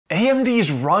AMD's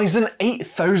Ryzen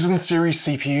 8000 series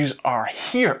CPUs are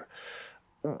here.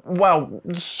 Well,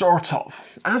 sort of.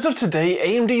 As of today,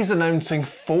 AMD is announcing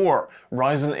 4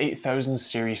 Ryzen 8000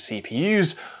 series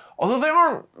CPUs, although they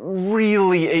aren't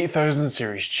really 8000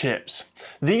 series chips.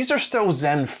 These are still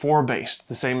Zen 4 based,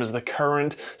 the same as the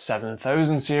current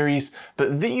 7000 series,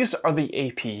 but these are the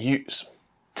APUs.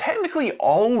 Technically,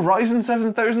 all Ryzen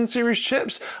 7000 series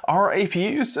chips are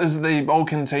APUs, as they all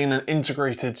contain an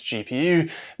integrated GPU,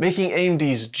 making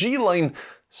AMD's G-line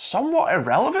somewhat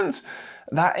irrelevant.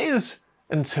 That is,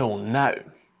 until now.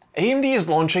 AMD is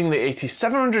launching the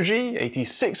 8700G,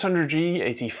 8600G,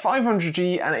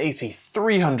 8500G, and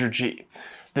 8300G.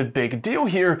 The big deal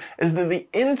here is that the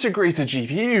integrated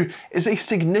GPU is a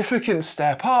significant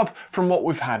step up from what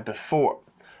we've had before.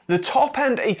 The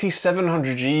top-end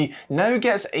 8700G now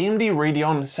gets AMD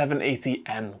Radeon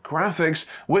 780M graphics,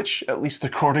 which, at least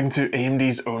according to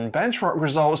AMD's own benchmark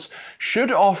results,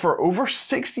 should offer over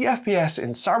 60 FPS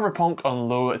in Cyberpunk on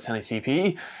low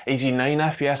 1080p, 89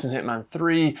 FPS in Hitman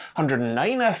 3,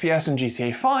 109 FPS in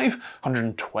GTA 5,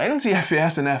 120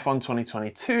 FPS in F1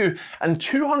 2022, and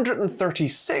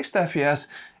 236 FPS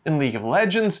in League of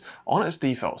Legends on its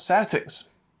default settings.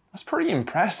 That's pretty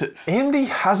impressive. AMD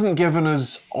hasn't given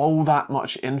us all that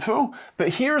much info, but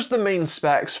here's the main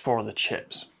specs for the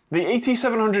chips. The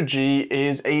 8700G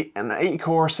is an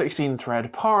 8-core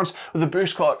 16-thread part with a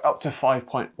boost clock up to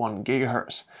 5.1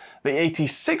 GHz. The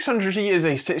 8600G is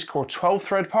a 6-core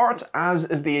 12-thread part, as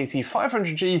is the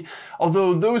 8500G,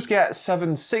 although those get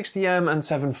 760M and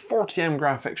 740M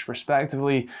graphics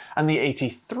respectively, and the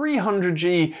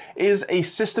 8300G is a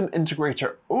system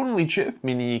integrator only chip,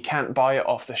 meaning you can't buy it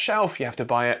off the shelf, you have to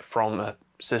buy it from a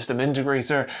system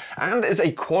integrator, and is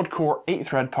a quad-core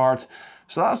 8-thread part,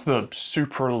 so that's the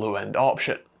super low-end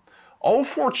option. All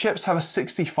 4 chips have a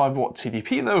 65W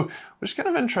TDP though, which is kind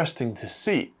of interesting to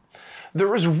see.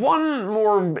 There is one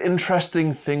more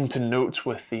interesting thing to note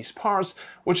with these parts,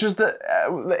 which is that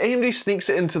the AMD sneaks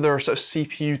it into their sort of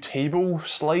CPU table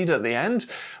slide at the end,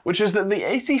 which is that the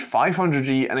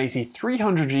 8500G and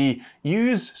 8300G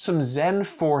use some Zen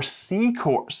 4C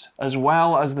cores, as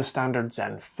well as the standard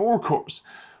Zen 4 cores.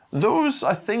 Those,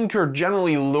 I think, are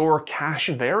generally lower cache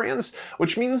variants,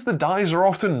 which means the dies are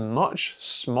often much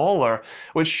smaller,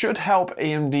 which should help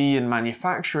AMD in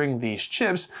manufacturing these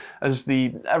chips, as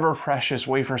the ever-precious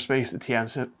wafer space at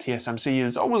TSMC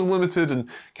is always limited and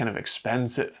kind of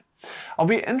expensive. I'll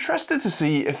be interested to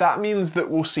see if that means that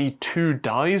we'll see 2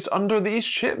 dies under these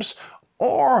chips,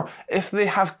 or if they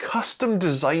have custom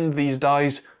designed these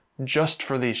dies just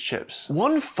for these chips.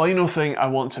 One final thing I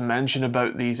want to mention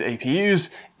about these APUs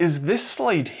is this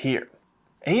slide here.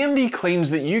 AMD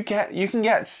claims that you can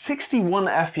get 61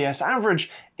 FPS average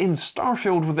in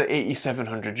Starfield with the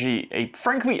 8700G, a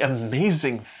frankly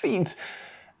amazing feat,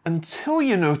 until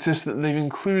you notice that they've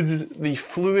included the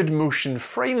fluid motion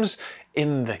frames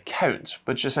in the count,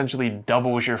 which essentially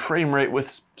doubles your frame rate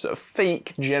with sort of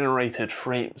fake generated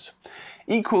frames.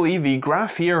 Equally, the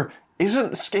graph here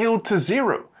isn't scaled to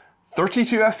 0.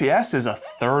 32 FPS is a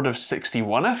third of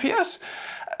 61 FPS?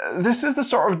 This is the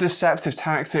sort of deceptive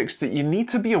tactics that you need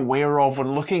to be aware of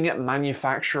when looking at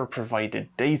manufacturer-provided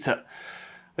data.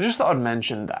 I just thought I'd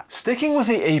mention that. Sticking with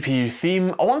the APU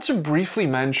theme, I want to briefly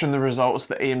mention the results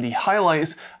that AMD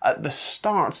highlights at the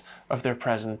start of their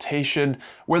presentation,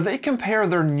 where they compare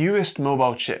their newest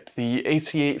mobile chip, the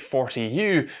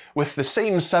 8840U, with the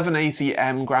same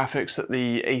 780M graphics that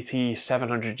the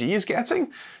 8700G is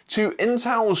getting, to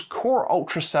Intel's Core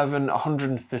Ultra 7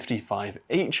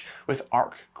 155H with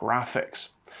ARC graphics.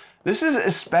 This is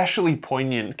especially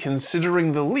poignant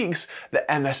considering the leaks that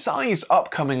MSI's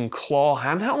upcoming Claw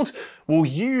handheld will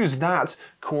use that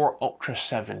Core Ultra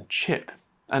 7 chip.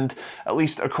 And at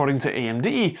least according to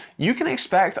AMD, you can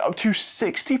expect up to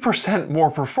 60% more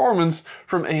performance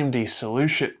from AMD's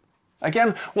solution.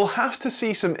 Again, we'll have to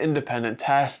see some independent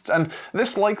tests, and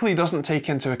this likely doesn't take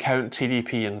into account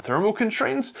TDP and thermal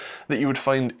constraints that you would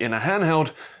find in a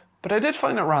handheld, but I did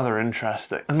find it rather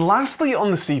interesting. And lastly, on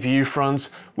the CPU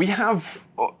front, we have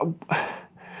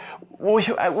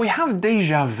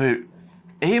deja vu.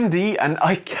 AMD, and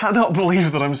I cannot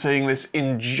believe that I'm saying this,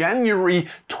 in January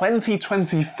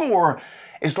 2024,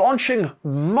 is launching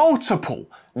multiple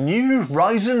new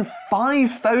Ryzen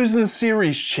 5000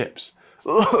 series chips.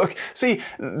 Look, see,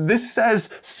 this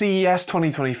says CES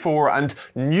 2024 and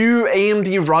new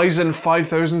AMD Ryzen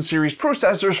 5000 series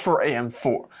processors for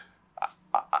AM4.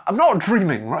 I'm not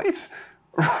dreaming, right?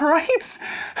 Right?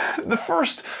 The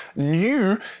first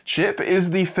new chip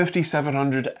is the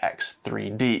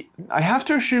 5700X3D. I have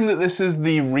to assume that this is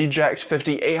the reject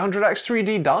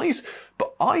 5800X3D dies,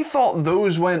 but I thought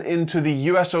those went into the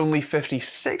US-only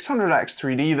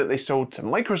 5600X3D that they sold to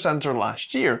Micro Center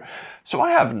last year, so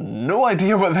I have no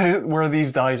idea where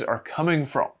these dies are coming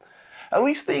from. At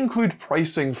least they include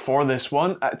pricing for this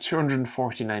one at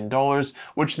 $249,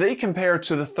 which they compare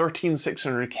to the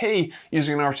 13600K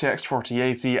using an RTX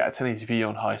 4080 at 1080p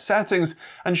on high settings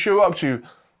and show up to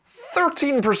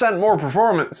 13% more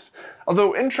performance.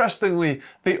 Although interestingly,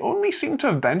 they only seem to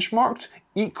have benchmarked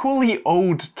equally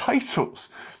old titles.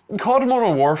 COD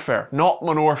Modern Warfare, not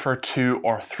Modern Warfare 2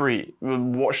 or 3,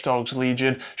 Watch Dogs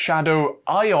Legion, Shadow,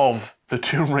 Eye of the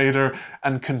Tomb Raider,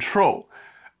 and Control.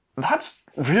 That's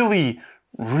really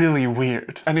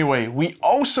weird. Anyway, we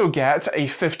also get a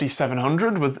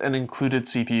 5700 with an included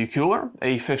CPU cooler,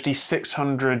 a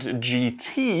 5600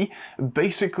 GT,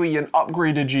 basically an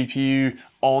upgraded GPU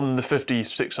on the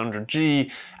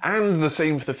 5600G, and the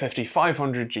same for the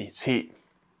 5500 GT.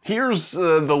 Here's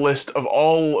the list of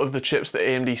all of the chips that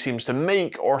AMD seems to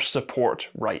make or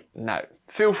support right now.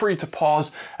 Feel free to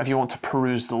pause if you want to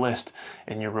peruse the list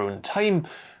in your own time.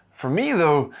 For me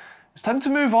though, it's time to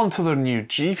move on to their new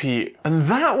GPU. And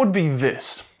that would be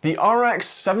this, the RX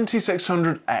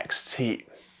 7600 XT.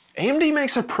 AMD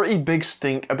makes a pretty big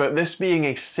stink about this being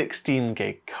a 16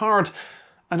 gig card,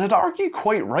 and I'd argue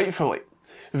quite rightfully.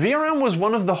 VRAM was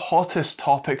one of the hottest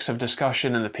topics of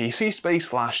discussion in the PC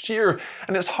space last year,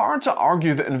 and it's hard to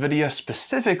argue that Nvidia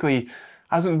specifically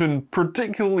hasn't been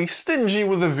particularly stingy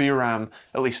with the VRAM,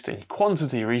 at least in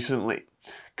quantity recently.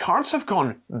 Cards have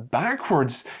gone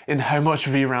backwards in how much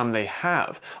VRAM they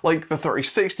have, like the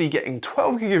 3060 getting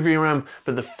 12 gig of VRAM,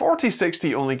 but the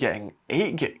 4060 only getting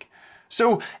 8 gig.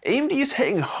 So AMD is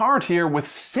hitting hard here with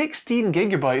 16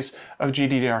 gigabytes of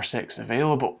GDDR6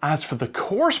 available. As for the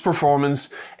core's performance,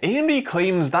 AMD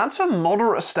claims that's a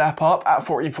moderate step up at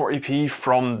 1440p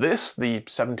from this, the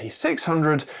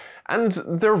 7600, and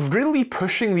they're really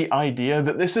pushing the idea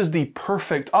that this is the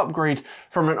perfect upgrade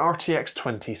from an RTX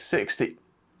 2060.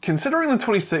 Considering the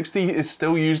 2060 is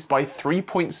still used by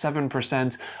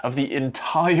 3.7% of the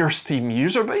entire Steam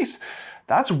user base,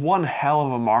 that's one hell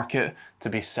of a market to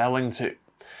be selling to.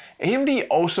 AMD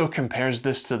also compares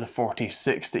this to the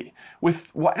 4060, with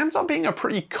what ends up being a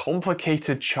pretty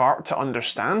complicated chart to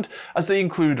understand, as they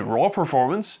include raw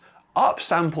performance,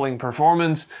 upsampling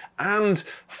performance, and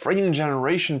frame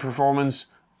generation performance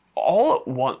all at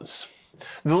once.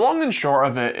 The long and short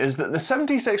of it is that the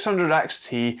 7600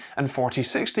 XT and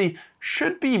 4060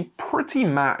 should be pretty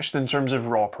matched in terms of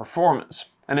raw performance.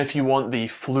 And if you want the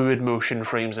fluid motion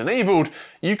frames enabled,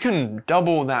 you can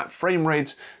double that frame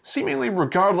rate, seemingly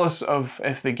regardless of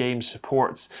if the game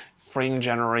supports frame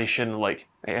generation like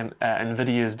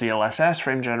NVIDIA's DLSS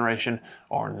frame generation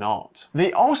or not.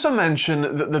 They also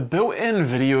mention that the built-in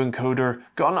video encoder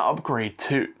got an upgrade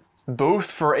too, both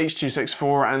for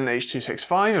H.264 and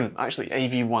H.265, and actually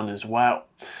AV1 as well.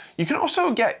 You can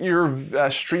also get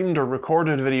your streamed or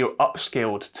recorded video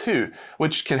upscaled too,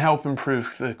 which can help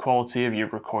improve the quality of your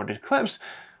recorded clips,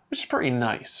 which is pretty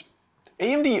nice.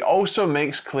 AMD also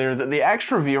makes clear that the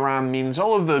extra VRAM means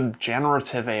all of the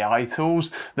generative AI tools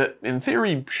that in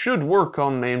theory should work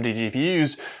on AMD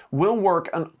GPUs will work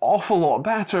an awful lot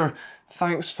better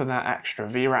thanks to that extra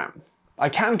VRAM. I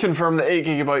can confirm that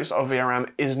 8GB of VRAM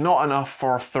is not enough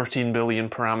for 13 billion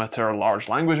parameter large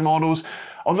language models,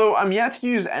 although I'm yet to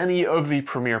use any of the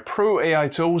Premiere Pro AI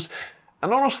tools,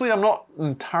 and honestly I'm not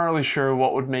entirely sure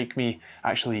what would make me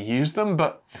actually use them,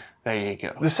 but there you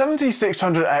go. The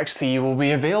 7600 XT will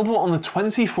be available on the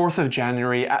 24th of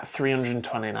January at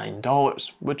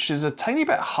 $329, which is a tiny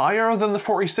bit higher than the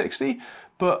 4060,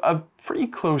 but a pretty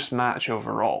close match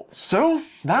overall. So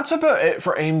that's about it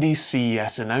for AMD's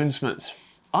CES announcements.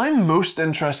 I'm most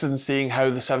interested in seeing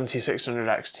how the 7600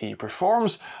 XT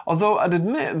performs, although I'd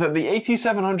admit that the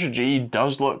 8700G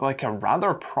does look like a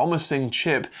rather promising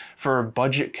chip for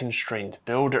budget-constrained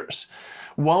builders.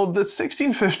 While the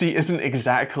 1650 isn't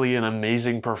exactly an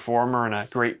amazing performer and a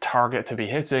great target to be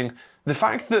hitting, the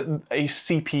fact that a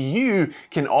CPU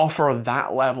can offer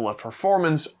that level of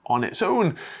performance on its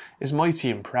own is mighty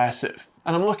impressive,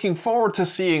 and I'm looking forward to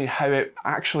seeing how it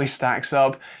actually stacks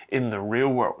up in the real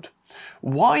world.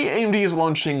 Why AMD is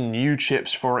launching new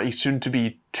chips for a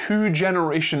soon-to-be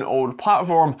 2-generation-old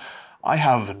platform, I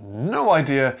have no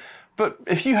idea, but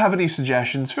if you have any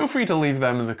suggestions, feel free to leave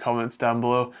them in the comments down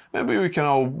below. Maybe we can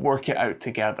all work it out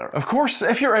together. Of course,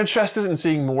 if you're interested in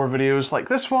seeing more videos like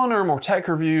this one, or more tech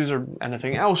reviews, or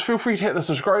anything else, feel free to hit the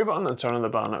subscribe button and turn on the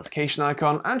bell notification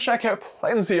icon, and check out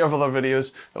plenty of other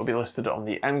videos that will be listed on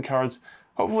the end cards.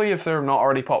 Hopefully, if they're not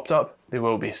already popped up, they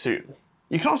will be soon.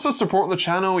 You can also support the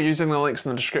channel using the links in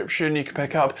the description. You can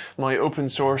pick up my open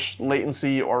source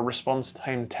latency or response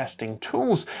time testing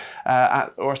tools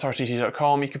at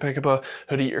osrtt.com. You can pick up a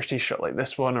hoodie or t-shirt like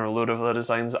this one, or a load of other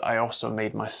designs that I also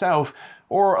made myself,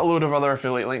 or a load of other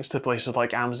affiliate links to places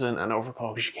like Amazon and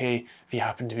Overclock UK if you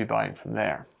happen to be buying from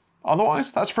there.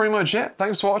 Otherwise, that's pretty much it.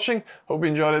 Thanks for watching, hope you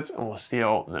enjoyed it, and we'll see you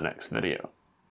all in the next video.